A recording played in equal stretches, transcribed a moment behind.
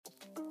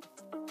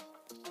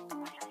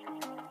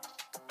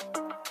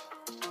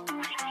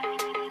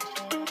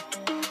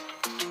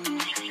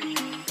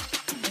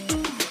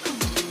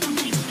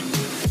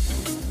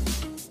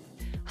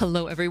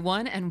Hello,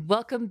 everyone, and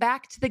welcome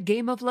back to the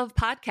Game of Love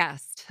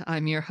podcast.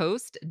 I'm your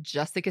host,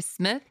 Jessica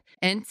Smith,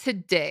 and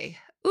today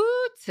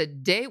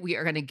we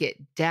are going to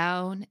get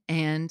down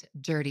and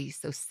dirty.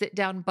 So sit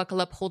down, buckle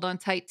up, hold on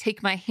tight,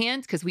 take my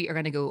hand, because we are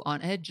going to go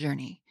on a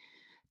journey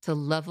to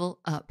level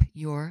up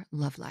your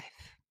love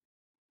life.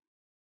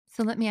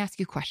 So let me ask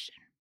you a question.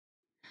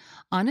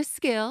 On a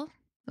scale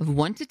of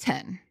 1 to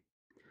 10,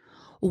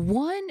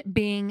 1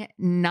 being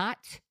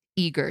not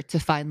eager to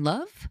find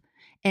love,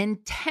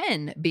 and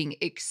 10 being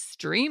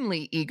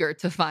extremely eager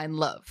to find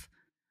love,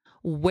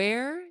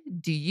 where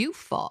do you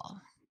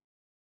fall?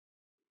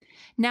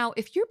 Now,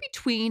 if you're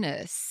between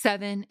a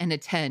 7 and a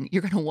 10,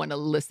 you're going to want to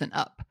listen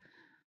up.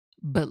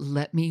 But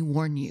let me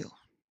warn you,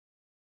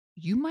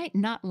 you might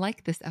not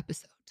like this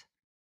episode.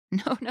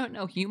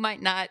 No. You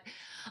might not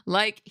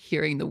like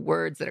hearing the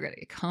words that are going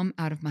to come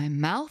out of my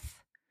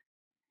mouth.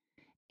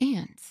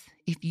 And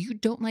if you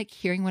don't like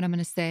hearing what I'm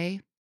going to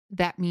say,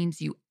 that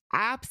means you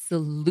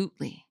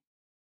absolutely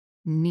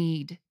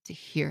need to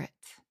hear it.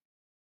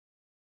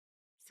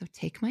 So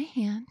take my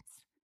hands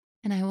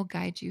and I will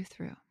guide you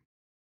through.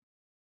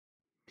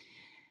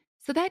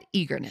 So that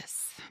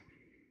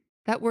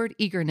word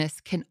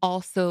eagerness can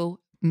also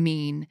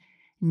mean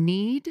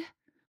need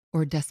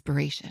or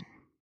desperation.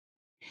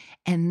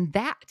 And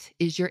that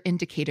is your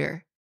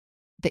indicator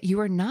that you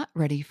are not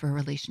ready for a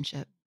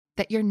relationship,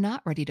 that you're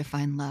not ready to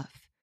find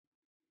love.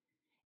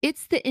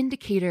 It's the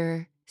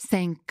indicator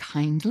saying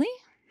kindly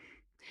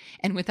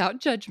and without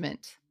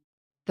judgment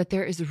that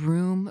there is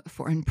room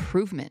for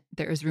improvement,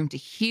 there is room to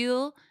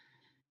heal,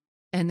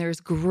 and there's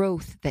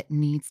growth that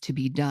needs to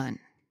be done.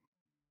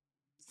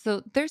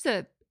 So there's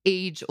a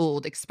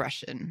age-old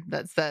expression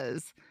that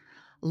says,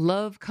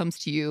 love comes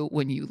to you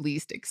when you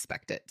least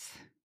expect it.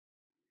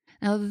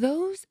 Now,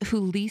 those who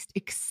least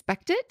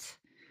expect it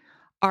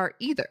are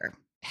either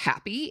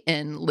happy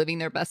and living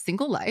their best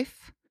single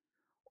life,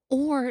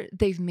 or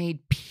they've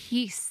made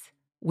peace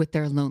with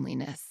their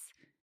loneliness,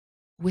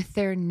 with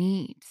their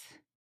need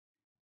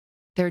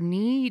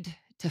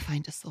to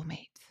find a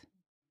soulmate.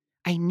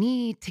 I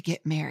need to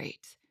get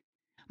married.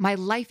 My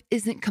life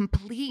isn't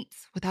complete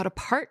without a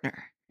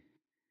partner.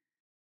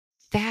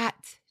 That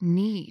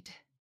need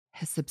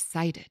has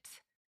subsided,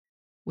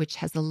 which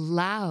has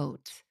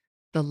allowed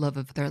the love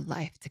of their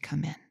life to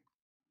come in.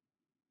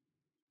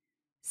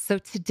 So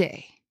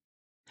today,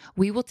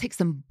 we will take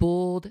some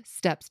bold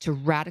steps to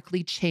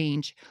radically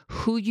change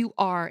who you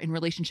are in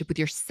relationship with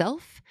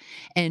yourself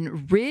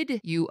and rid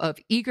you of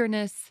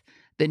eagerness,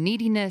 the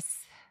neediness,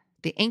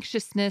 the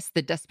anxiousness,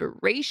 the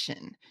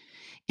desperation,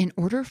 in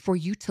order for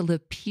you to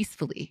live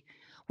peacefully,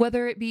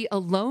 whether it be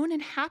alone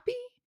and happy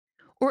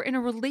or in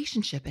a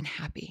relationship and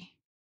happy.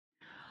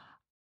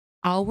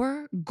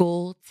 Our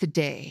goal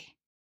today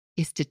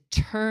is to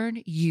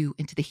turn you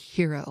into the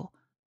hero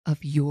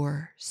of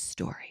your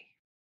story.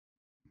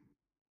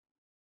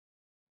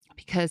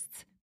 Because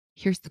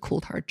here's the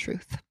cold, hard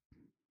truth.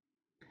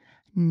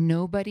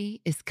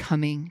 Nobody is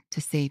coming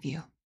to save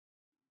you.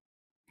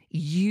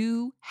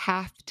 You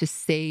have to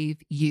save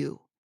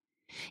you.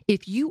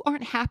 If you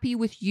aren't happy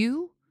with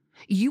you,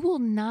 you will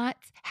not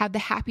have the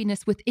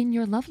happiness within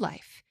your love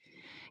life.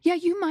 Yeah,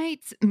 you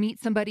might meet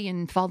somebody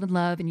and fall in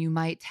love, and you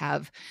might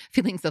have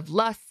feelings of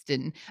lust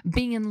and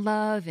being in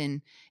love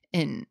and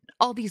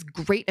all these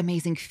great,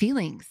 amazing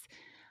feelings.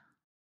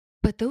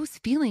 But those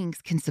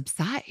feelings can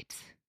subside.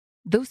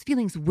 Those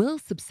feelings will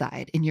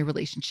subside in your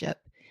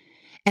relationship.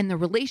 And the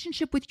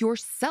relationship with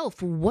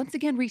yourself will once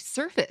again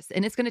resurface,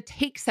 and it's going to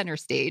take center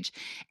stage,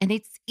 and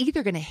it's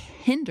either going to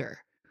hinder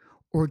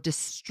or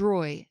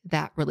destroy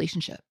that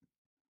relationship.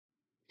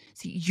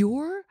 See,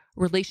 your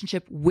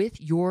relationship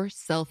with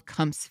yourself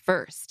comes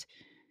first.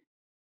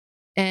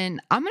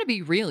 And I'm going to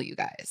be real, you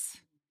guys.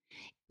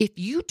 If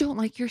you don't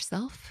like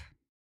yourself,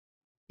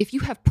 if you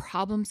have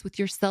problems with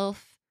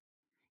yourself,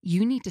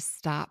 you need to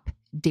stop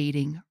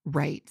dating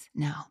right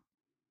now.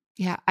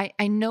 Yeah,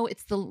 I know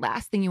it's the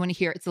last thing you want to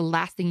hear. It's the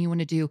last thing you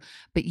want to do,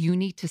 but you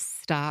need to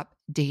stop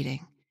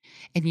dating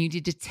and you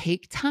need to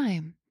take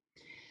time,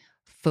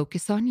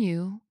 focus on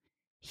you,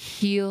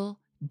 heal,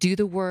 do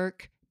the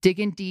work, dig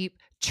in deep,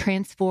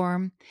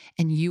 transform,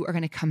 and you are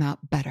going to come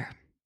out better.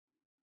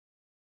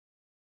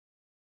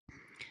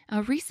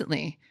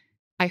 Recently,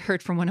 I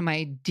heard from one of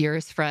my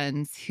dearest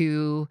friends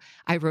who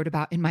I wrote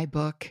about in my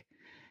book,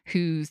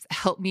 who's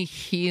helped me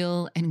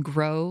heal and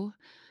grow.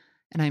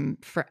 And I'm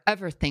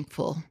forever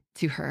thankful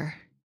to her.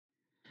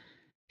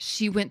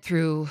 She went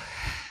through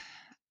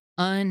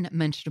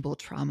unmentionable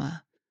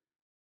trauma,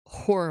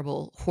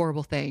 horrible,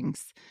 horrible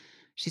things.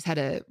 She's had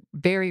a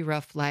very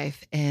rough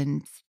life.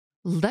 And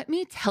let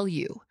me tell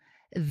you,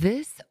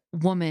 this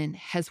woman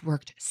has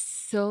worked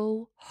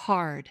so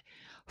hard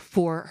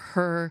for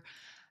her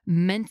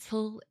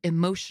mental,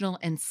 emotional,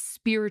 and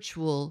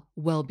spiritual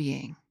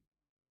well-being.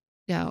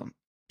 Now,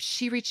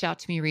 she reached out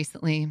to me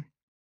recently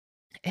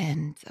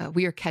and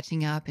we were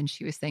catching up, and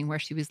she was saying where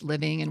she was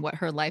living and what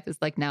her life is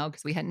like now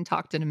because we hadn't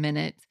talked in a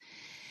minute.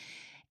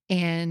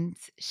 And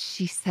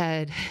she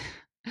said,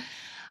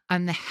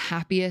 I'm the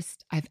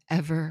happiest I've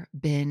ever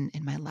been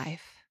in my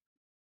life.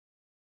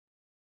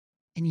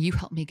 and you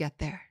helped me get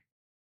there.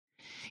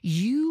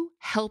 You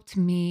helped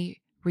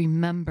me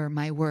remember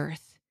my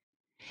worth,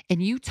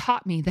 and you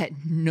taught me that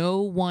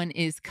no one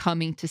is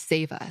coming to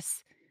save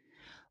us.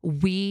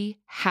 We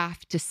have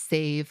to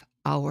save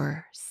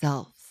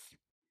ourselves.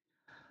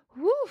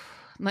 Whew,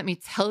 let me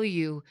tell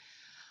you,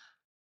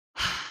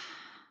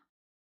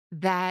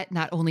 that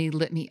not only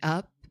lit me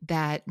up,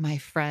 that my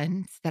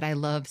friend that I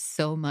love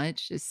so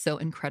much is so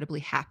incredibly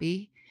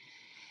happy.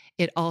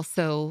 It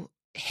also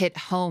hit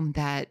home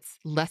that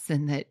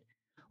lesson that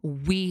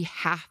we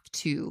have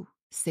to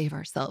save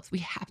ourselves. We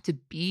have to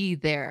be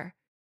there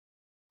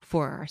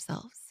for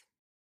ourselves.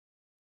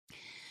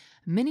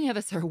 Many of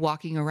us are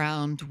walking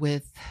around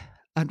with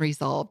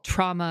unresolved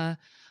trauma,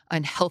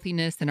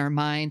 unhealthiness in our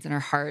minds and our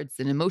hearts,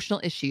 and emotional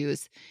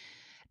issues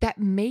that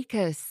make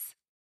us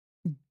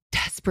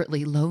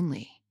desperately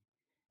lonely.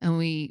 And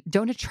we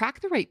don't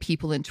attract the right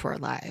people into our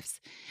lives.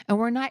 And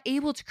we're not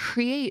able to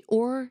create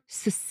or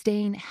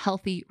sustain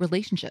healthy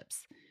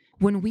relationships.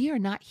 When we are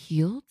not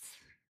healed,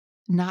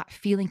 not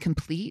feeling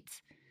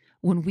complete,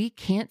 when we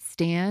can't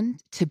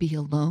stand to be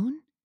alone,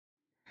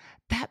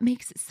 that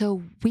makes it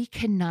so we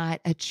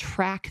cannot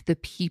attract the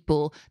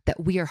people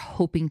that we are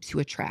hoping to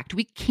attract.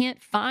 We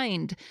can't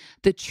find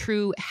the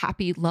true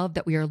happy love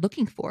that we are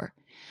looking for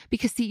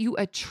because, see, you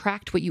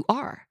attract what you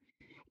are.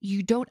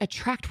 You don't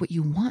attract what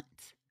you want.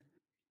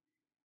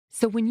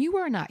 So when you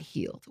are not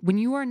healed, when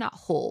you are not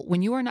whole,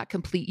 when you are not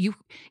complete,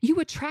 you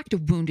attract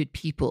wounded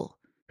people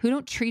who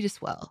don't treat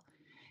us well.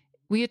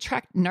 We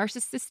attract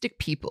narcissistic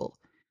people.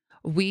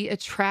 We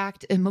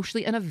attract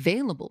emotionally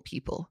unavailable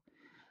people.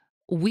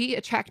 We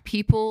attract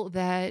people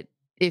that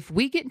if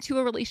we get into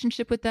a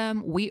relationship with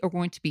them, we are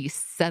going to be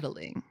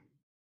settling.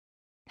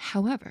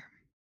 However,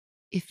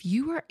 if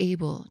you are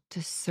able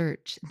to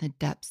search in the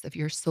depths of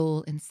your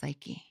soul and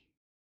psyche,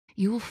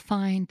 you will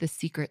find the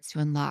secrets to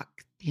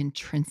unlock the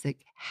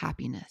intrinsic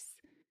happiness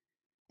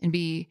and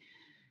be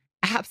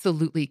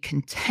absolutely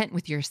content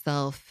with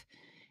yourself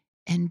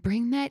and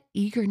bring that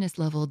eagerness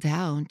level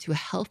down to a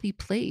healthy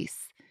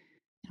place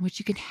in which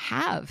you can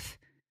have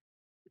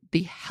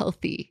the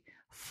healthy,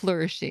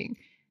 flourishing,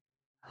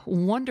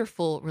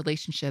 wonderful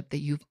relationship that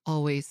you've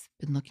always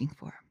been looking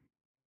for.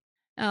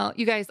 Now,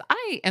 you guys,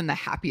 I am the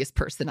happiest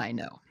person I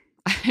know.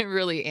 I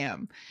really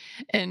am.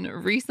 And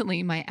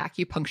recently, my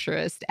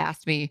acupuncturist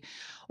asked me,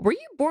 were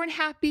you born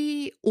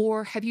happy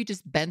or have you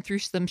just been through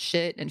some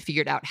shit and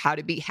figured out how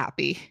to be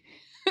happy?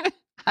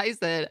 I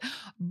said,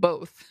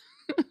 both.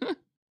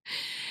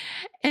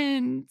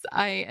 And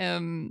I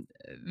am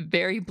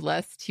very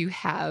blessed to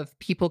have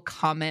people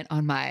comment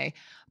on my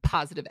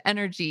positive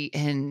energy,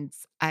 and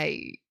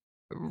I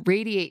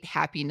radiate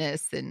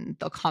happiness, and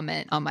they'll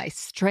comment on my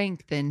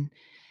strength and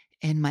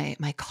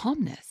my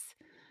calmness.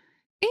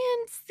 And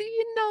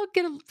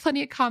get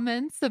plenty of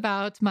comments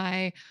about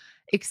my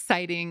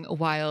exciting,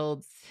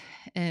 wild,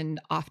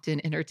 and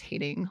often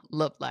entertaining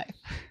love life.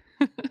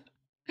 And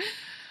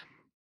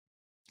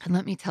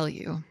let me tell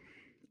you,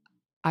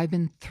 I've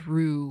been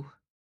through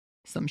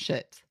some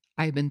shit.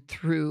 I've been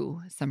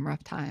through some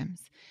rough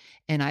times,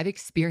 and I've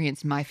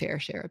experienced my fair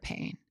share of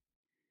pain.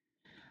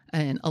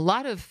 And a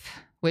lot of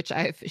which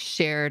I've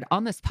shared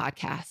on this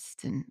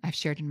podcast and I've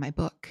shared in my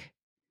book.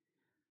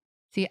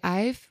 See,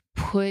 I've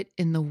put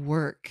in the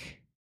work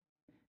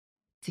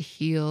to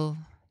heal,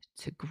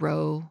 to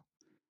grow,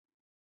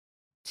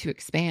 to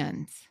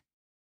expand,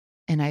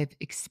 and I've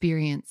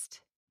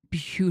experienced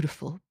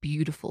beautiful,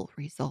 beautiful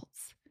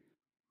results.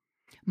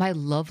 My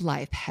love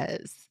life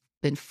has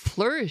been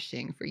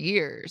flourishing for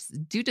years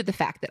due to the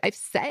fact that I've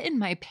sat in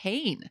my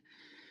pain.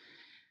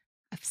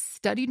 I've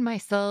studied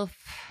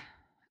myself.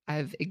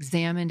 I've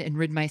examined and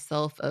rid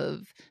myself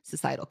of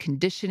societal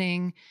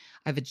conditioning.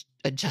 I've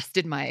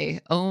adjusted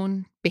my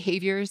own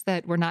behaviors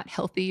that were not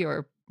healthy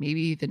or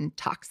maybe even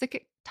toxic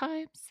at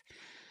times.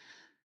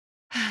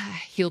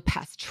 Healed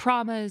past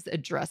traumas,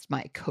 addressed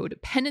my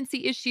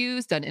codependency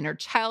issues, done inner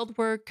child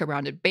work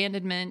around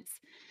abandonment.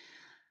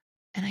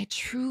 And I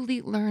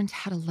truly learned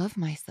how to love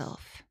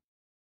myself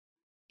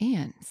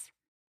and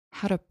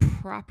how to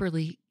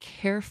properly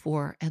care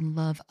for and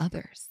love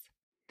others.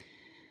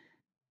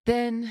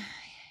 Then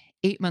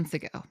 8 months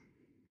ago,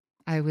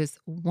 I was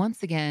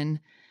once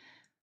again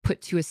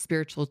put to a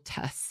spiritual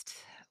test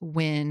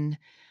when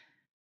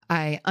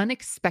I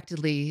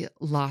unexpectedly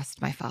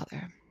lost my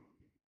father.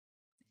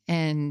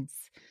 And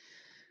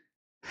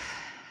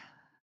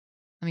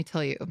let me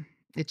tell you,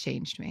 it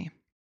changed me.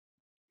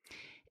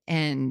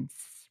 And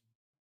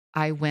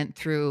I went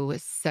through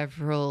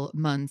several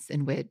months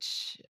in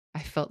which I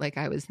felt like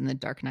I was in the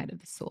dark night of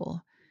the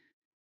soul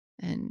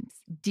and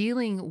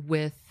dealing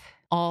with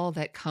all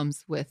that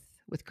comes with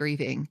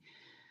grieving.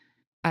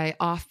 I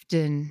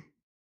often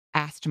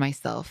asked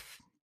myself,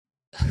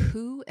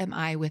 who am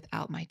I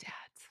without my dad?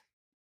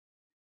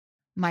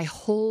 My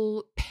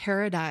whole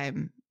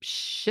paradigm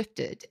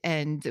shifted,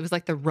 and it was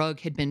like the rug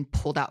had been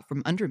pulled out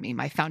from under me.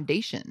 My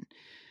foundation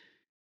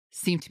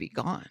seemed to be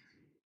gone.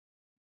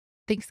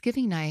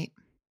 Thanksgiving night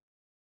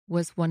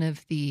was one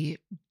of the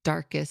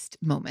darkest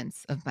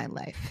moments of my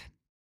life.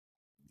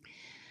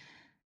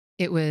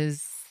 It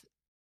was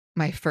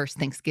my first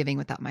Thanksgiving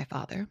without my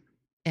father.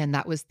 And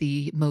that was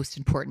the most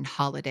important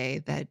holiday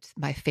that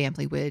my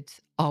family would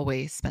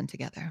always spend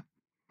together.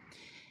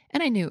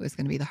 And I knew it was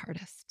going to be the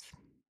hardest.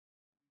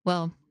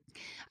 Well,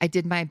 I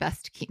did my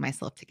best to keep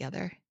myself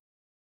together.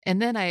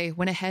 And then I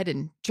went ahead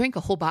and drank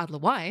a whole bottle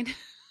of wine.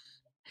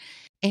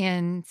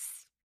 And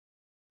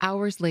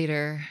hours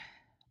later,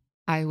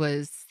 I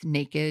was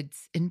naked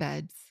in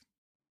bed,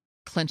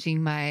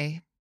 clenching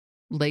my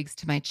legs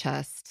to my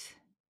chest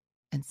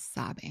and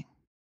sobbing.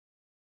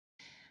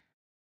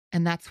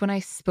 And that's when I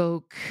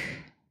spoke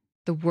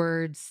the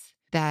words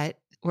that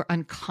were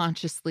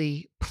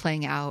unconsciously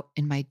playing out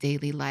in my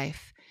daily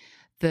life.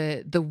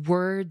 The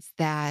words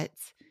that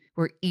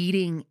were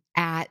eating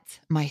at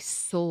my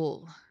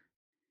soul.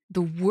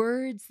 The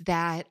words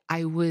that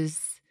I was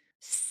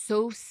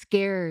so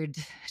scared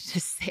to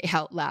say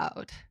out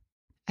loud.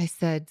 I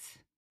said,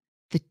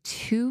 the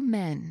two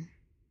men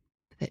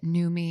that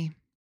knew me,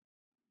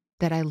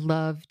 that I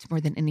loved more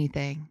than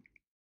anything,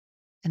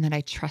 and that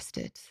I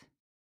trusted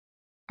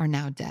are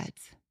now dead.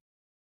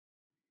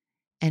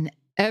 And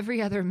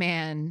every other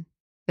man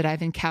that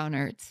I've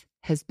encountered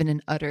has been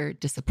an utter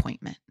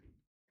disappointment.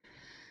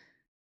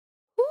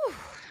 Whew,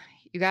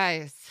 you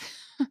guys,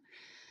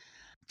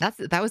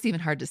 that was even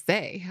hard to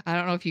say. I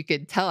don't know if you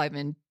could tell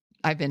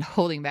I've been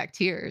holding back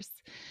tears.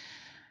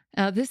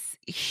 This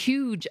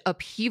huge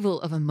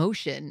upheaval of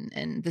emotion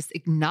and this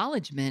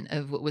acknowledgement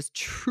of what was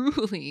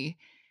truly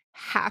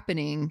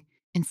happening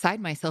inside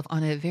myself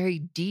on a very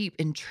deep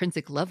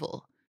intrinsic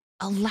level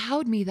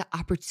allowed me the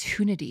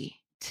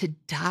opportunity to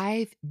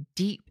dive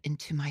deep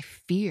into my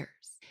fears,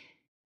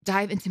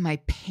 dive into my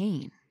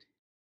pain,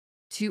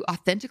 to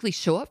authentically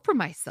show up for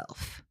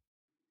myself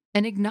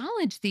and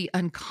acknowledge the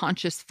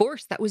unconscious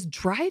force that was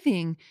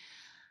driving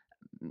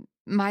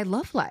my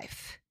love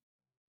life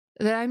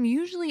that I'm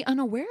usually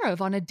unaware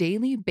of on a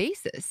daily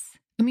basis.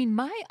 I mean,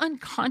 my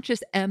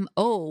unconscious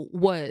MO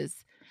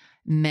was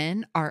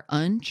men are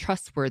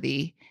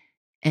untrustworthy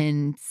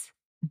and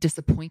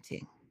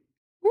disappointing.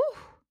 Woo.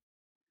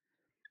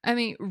 I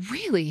mean,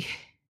 really,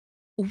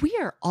 we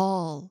are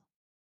all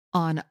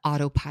on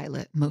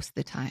autopilot most of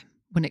the time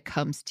when it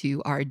comes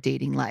to our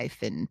dating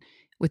life and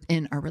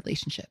within our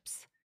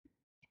relationships.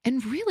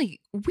 And really,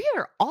 we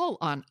are all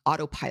on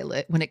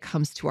autopilot when it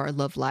comes to our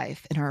love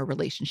life and our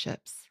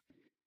relationships.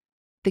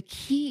 The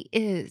key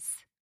is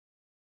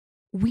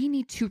we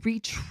need to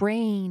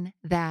retrain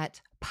that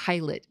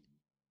pilot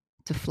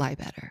to fly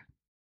better.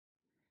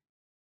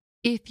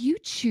 If you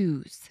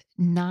choose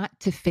not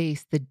to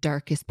face the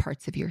darkest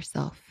parts of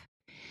yourself,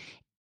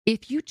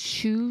 if you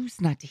choose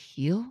not to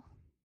heal,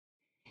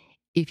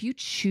 if you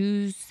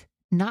choose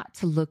not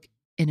to look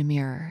in a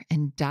mirror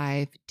and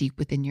dive deep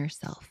within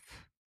yourself,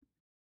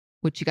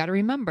 which you got to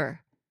remember,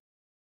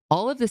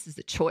 all of this is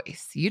a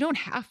choice. You don't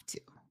have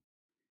to.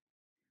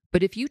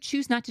 But if you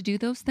choose not to do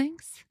those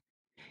things,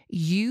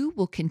 you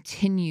will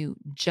continue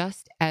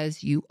just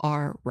as you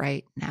are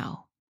right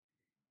now,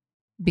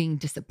 being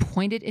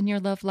disappointed in your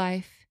love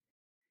life,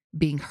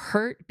 being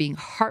hurt, being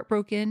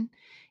heartbroken,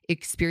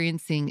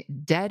 experiencing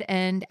dead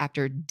end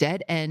after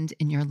dead end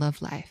in your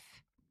love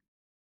life.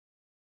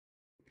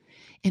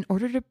 In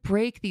order to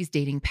break these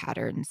dating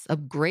patterns,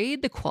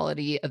 upgrade the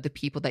quality of the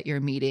people that you're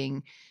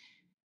meeting,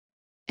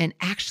 and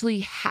actually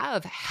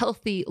have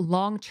healthy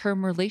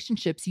long-term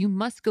relationships, you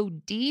must go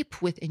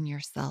deep within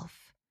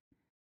yourself.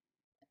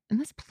 And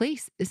this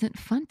place isn't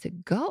fun to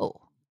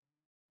go.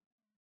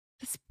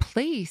 This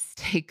place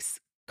takes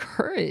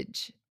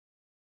courage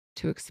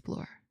to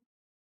explore.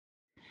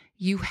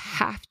 You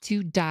have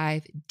to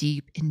dive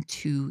deep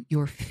into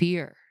your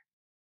fear.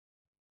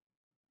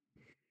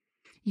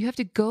 You have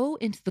to go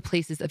into the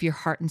places of your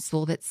heart and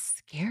soul that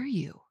scare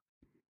you.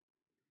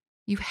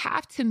 You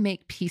have to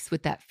make peace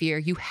with that fear.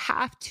 You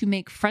have to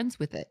make friends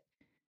with it.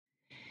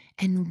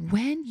 And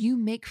when you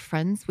make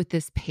friends with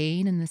this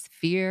pain and this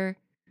fear,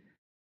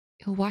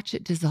 you'll watch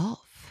it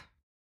dissolve.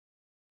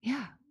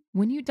 Yeah.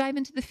 When you dive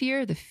into the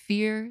fear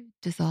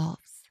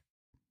dissolves.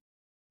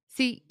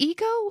 See,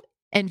 ego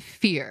and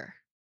fear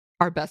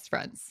are best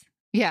friends.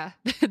 Yeah,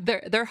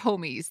 they're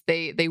homies.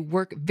 They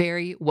work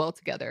very well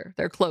together.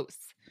 They're close.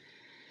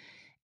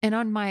 And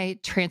on my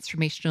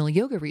transformational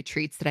yoga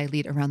retreats that I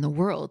lead around the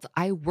world,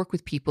 I work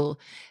with people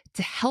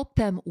to help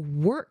them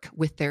work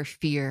with their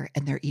fear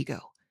and their ego,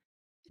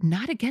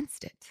 not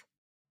against it,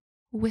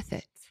 with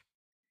it.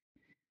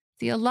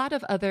 See, a lot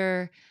of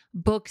other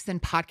books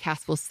and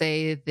podcasts will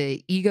say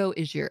the ego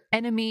is your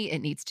enemy. It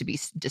needs to be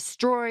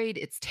destroyed.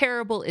 It's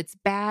terrible. It's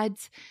bad.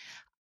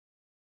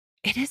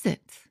 It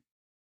isn't.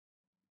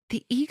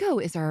 The ego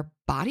is our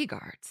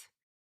bodyguard.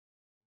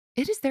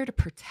 It is there to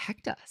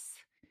protect us.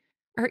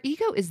 Our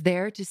ego is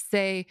there to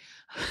say,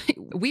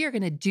 we are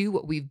going to do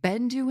what we've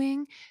been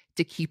doing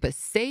to keep us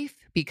safe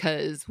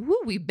because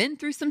we've been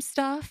through some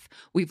stuff.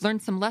 We've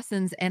learned some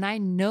lessons. And I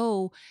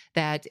know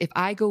that if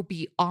I go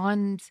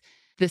beyond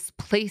this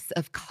place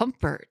of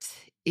comfort,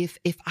 if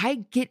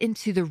I get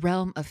into the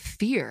realm of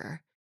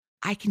fear,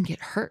 I can get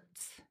hurt.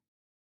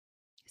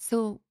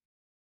 So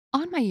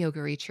On my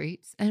yoga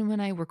retreats and when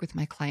I work with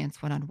my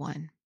clients one on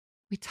one,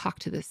 we talk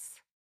to this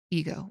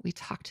ego, we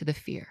talk to the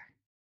fear,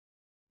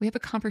 we have a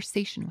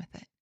conversation with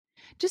it.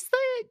 Just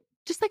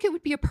just like it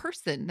would be a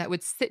person that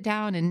would sit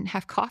down and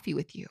have coffee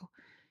with you.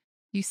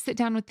 You sit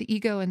down with the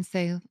ego and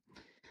say,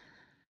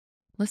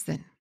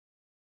 listen,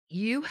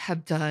 you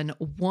have done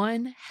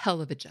one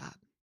hell of a job,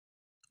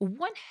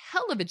 one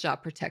hell of a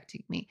job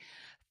protecting me.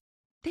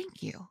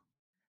 Thank you.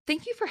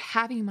 Thank you for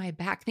having my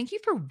back. Thank you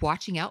for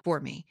watching out for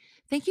me.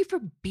 Thank you for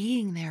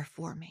being there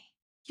for me.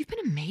 You've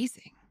been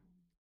amazing.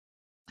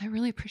 I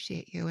really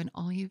appreciate you and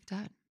all you've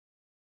done.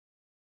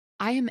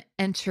 I am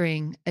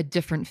entering a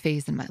different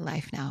phase in my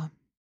life now,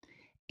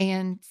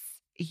 and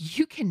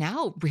you can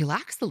now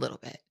relax a little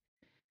bit.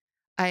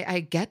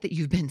 I get that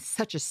you've been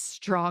such a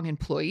strong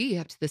employee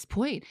up to this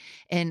point,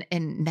 and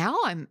now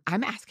I'm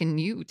asking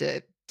you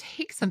to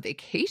take some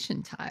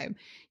vacation time.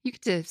 You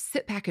get to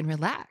sit back and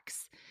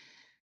relax,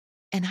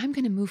 and I'm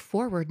going to move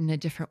forward in a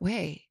different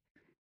way.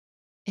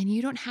 And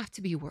you don't have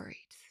to be worried.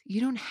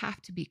 You don't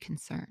have to be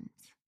concerned.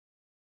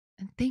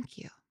 And thank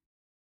you.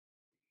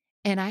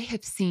 And I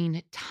have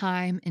seen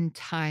time and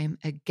time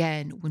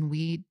again when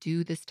we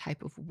do this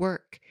type of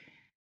work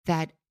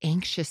that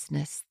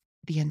anxiousness,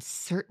 the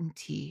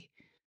uncertainty,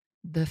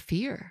 the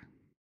fear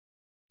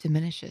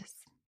diminishes,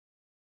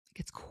 it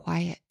gets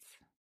quiet.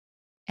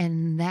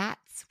 And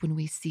that's when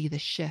we see the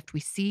shift,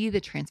 we see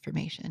the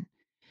transformation.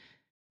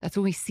 That's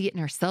when we see it in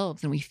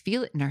ourselves and we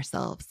feel it in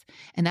ourselves.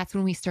 And that's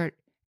when we start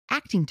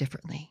acting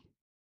differently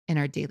in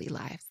our daily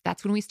lives.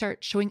 That's when we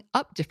start showing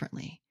up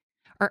differently.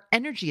 Our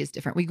energy is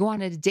different. We go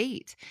on a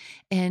date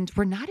and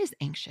we're not as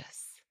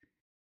anxious.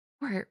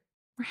 We're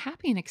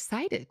happy and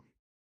excited.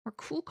 We're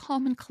cool,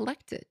 calm, and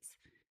collected.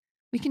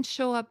 We can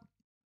show up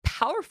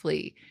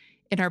powerfully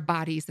in our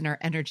bodies and our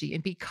energy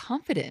and be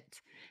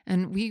confident.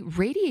 And we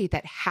radiate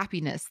that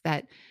happiness,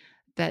 that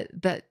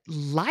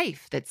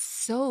life that's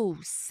so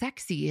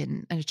sexy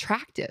and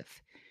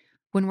attractive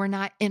when we're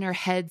not in our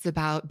heads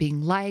about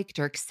being liked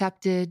or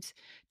accepted,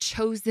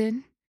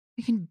 chosen.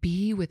 We can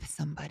be with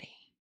somebody.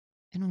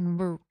 And when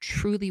we're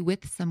truly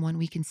with someone,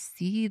 we can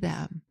see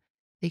them.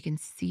 They can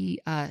see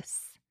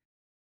us.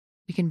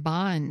 We can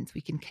bond. We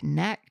can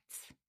connect.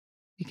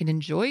 We can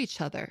enjoy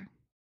each other.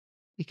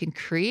 We can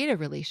create a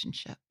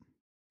relationship.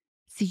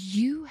 See,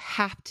 you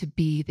have to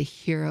be the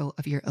hero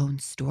of your own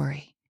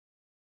story.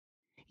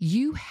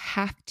 You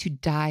have to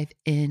dive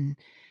in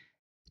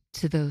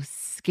to those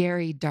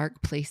scary,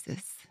 dark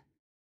places.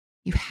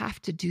 You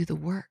have to do the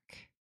work.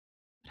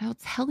 But I'll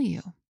tell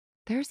you,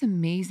 there's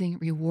amazing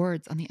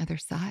rewards on the other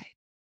side.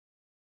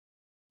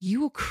 You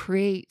will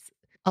create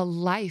a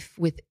life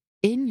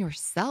within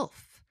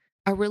yourself,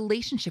 a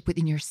relationship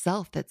within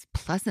yourself that's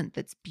pleasant,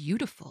 that's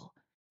beautiful.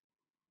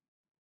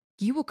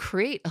 You will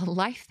create a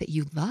life that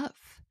you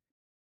love.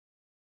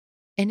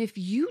 And if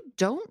you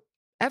don't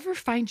ever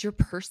find your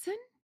person,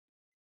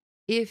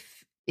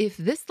 if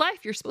this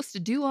life you're supposed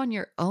to do on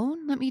your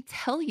own, let me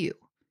tell you,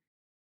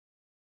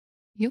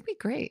 you'll be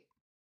great.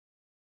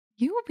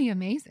 You will be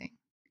amazing.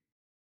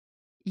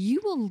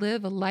 You will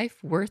live a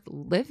life worth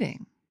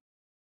living.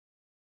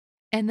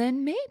 And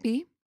then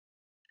maybe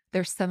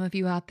there's some of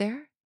you out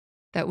there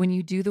that when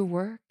you do the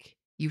work,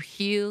 you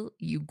heal,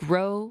 you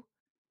grow,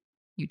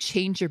 you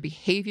change your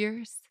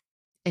behaviors,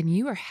 and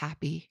you are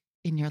happy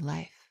in your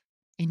life,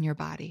 in your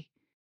body,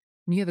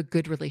 and you have a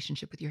good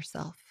relationship with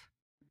yourself.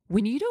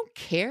 When you don't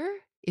care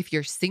if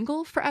you're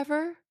single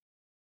forever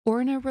or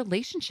in a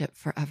relationship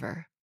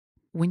forever,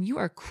 when you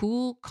are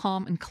cool,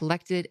 calm, and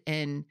collected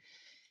and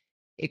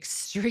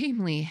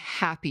extremely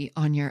happy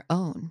on your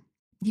own,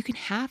 you can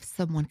have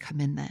someone come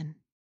in then.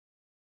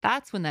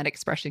 That's when that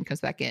expression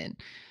comes back in.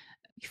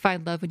 You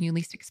find love when you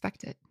least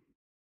expect it,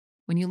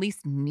 when you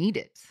least need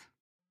it,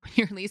 when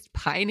you're least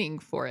pining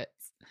for it,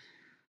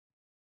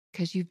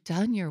 because you've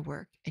done your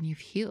work and you've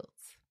healed.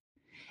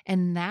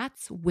 And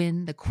that's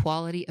when the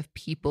quality of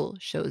people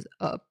shows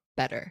up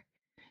better.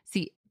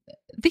 See,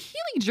 the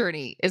healing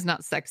journey is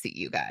not sexy,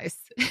 you guys.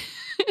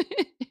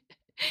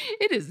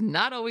 It is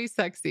not always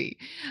sexy.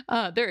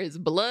 There is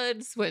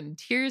blood, sweat, and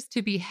tears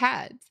to be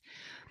had.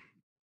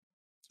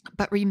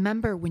 But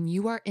remember, when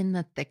you are in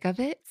the thick of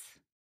it,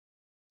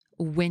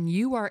 when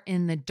you are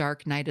in the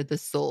dark night of the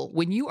soul,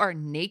 when you are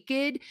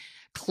naked,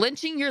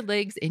 clenching your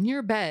legs in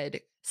your bed,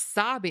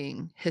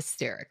 sobbing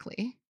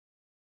hysterically,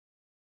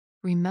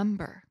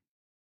 remember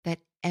that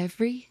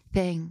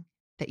everything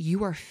that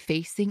you are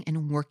facing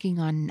and working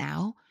on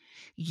now,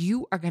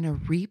 you are going to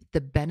reap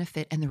the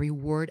benefit and the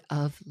reward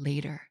of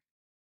later.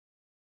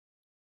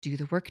 Do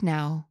the work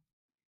now,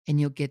 and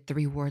you'll get the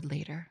reward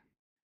later.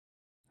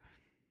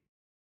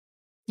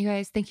 You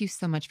guys, thank you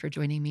so much for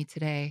joining me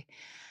today.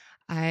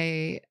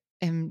 I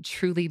am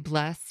truly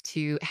blessed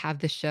to have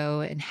the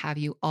show and have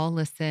you all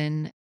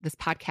listen. This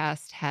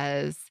podcast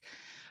has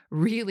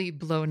really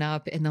blown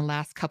up in the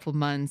last couple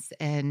months,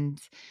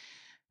 and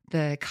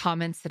the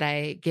comments that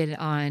I get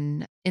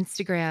on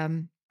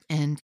Instagram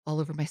and all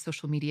over my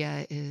social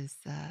media is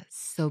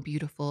so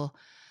beautiful.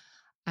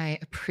 I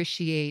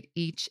appreciate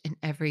each and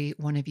every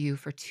one of you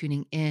for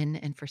tuning in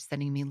and for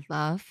sending me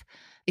love.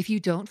 If you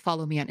don't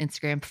follow me on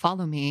Instagram,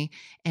 follow me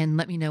and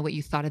let me know what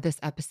you thought of this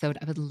episode.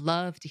 I would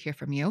love to hear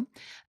from you.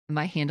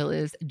 My handle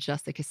is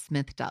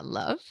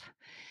jessicasmith.love.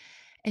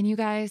 And you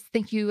guys,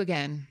 thank you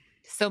again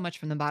so much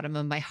from the bottom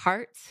of my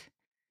heart.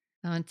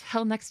 Now,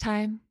 until next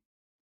time,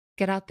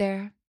 get out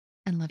there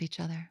and love each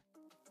other.